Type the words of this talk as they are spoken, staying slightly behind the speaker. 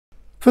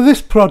For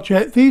this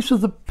project, these are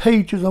the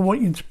pages I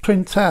want you to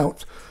print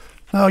out.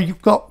 Now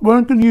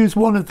we're going to use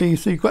one of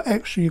these, so you've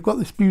got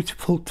this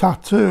beautiful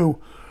tattoo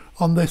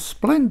on this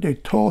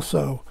splendid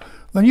torso.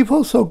 Then you've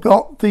also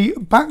got the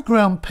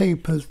background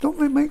papers. Don't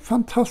they make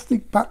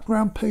fantastic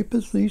background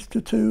papers, these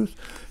tattoos?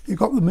 You've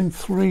got them in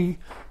 3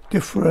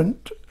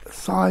 different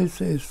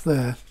sizes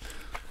there.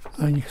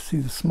 And you can see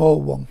the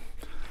small one.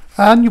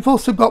 And you've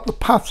also got the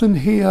pattern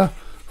here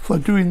for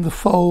doing the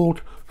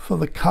fold for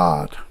the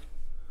card.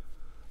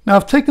 Now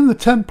I've taken the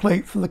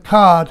template for the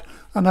card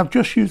and I've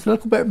just used a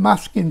little bit of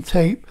masking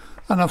tape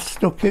and I've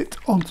stuck it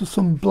onto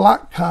some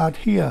black card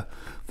here.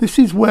 This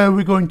is where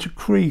we're going to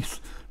crease.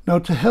 Now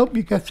to help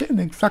you get it in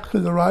exactly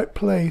the right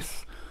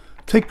place,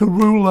 take a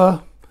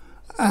ruler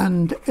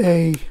and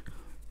a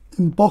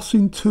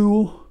embossing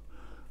tool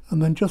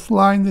and then just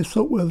line this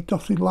up where the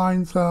dotted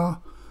lines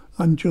are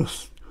and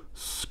just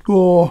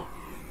score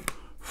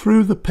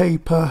through the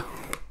paper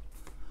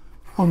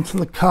onto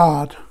the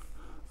card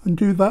and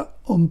do that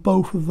on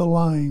both of the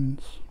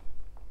lines.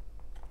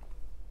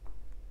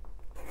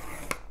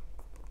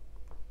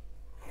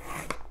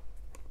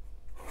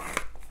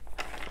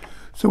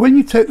 So when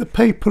you take the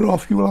paper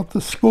off, you will have the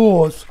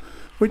scores,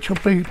 which will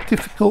be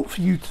difficult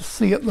for you to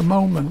see at the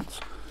moment,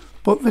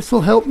 but this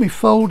will help me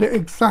fold it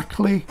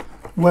exactly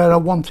where I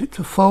want it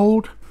to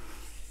fold,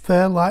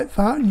 there like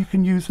that. And you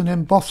can use an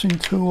embossing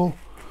tool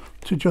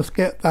to just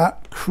get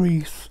that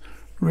crease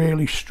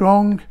really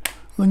strong.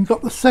 Then you've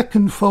got the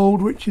second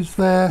fold, which is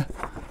there,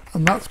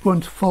 and that's going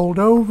to fold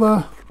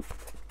over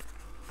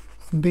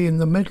and be in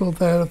the middle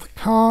there of the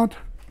card,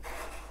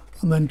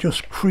 and then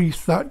just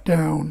crease that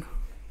down.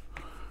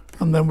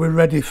 And then we're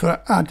ready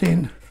for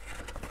adding.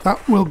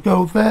 That will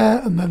go there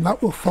and then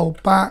that will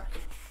fold back,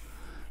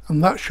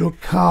 and that's your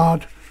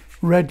card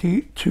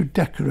ready to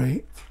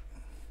decorate.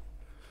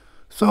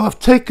 So I've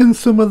taken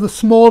some of the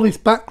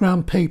smallest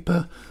background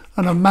paper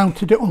and I've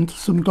mounted it onto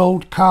some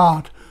gold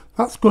card.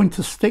 That's going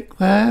to stick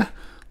there.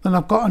 Then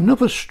I've got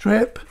another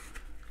strip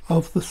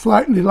of the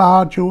slightly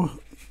larger,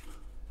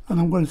 and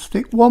I'm going to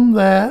stick one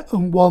there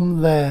and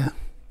one there.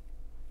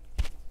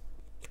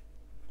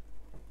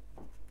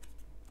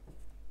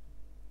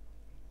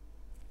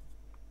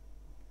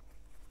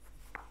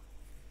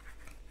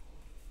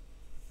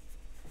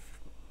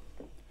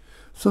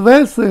 So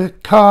there's the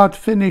card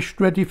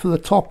finished, ready for the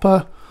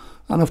topper,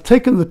 and I've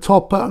taken the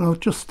topper and I've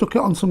just stuck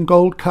it on some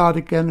gold card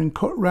again and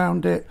cut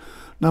round it.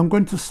 Now I'm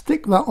going to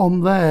stick that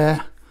on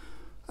there,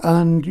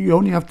 and you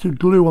only have to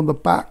glue on the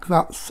back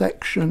that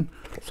section,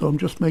 so I'm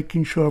just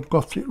making sure I've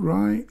got it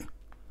right,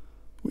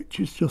 which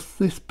is just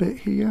this bit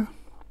here.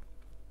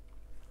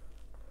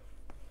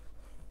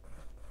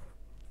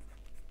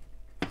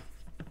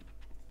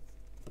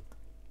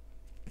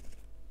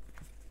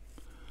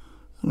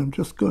 And I'm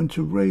just going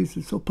to raise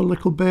this up a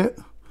little bit,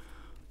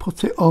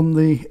 put it on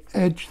the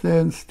edge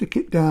there and stick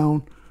it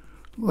down,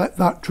 let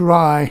that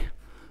dry,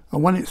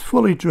 and when it's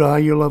fully dry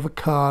you'll have a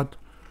card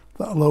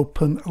that'll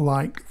open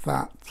like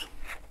that.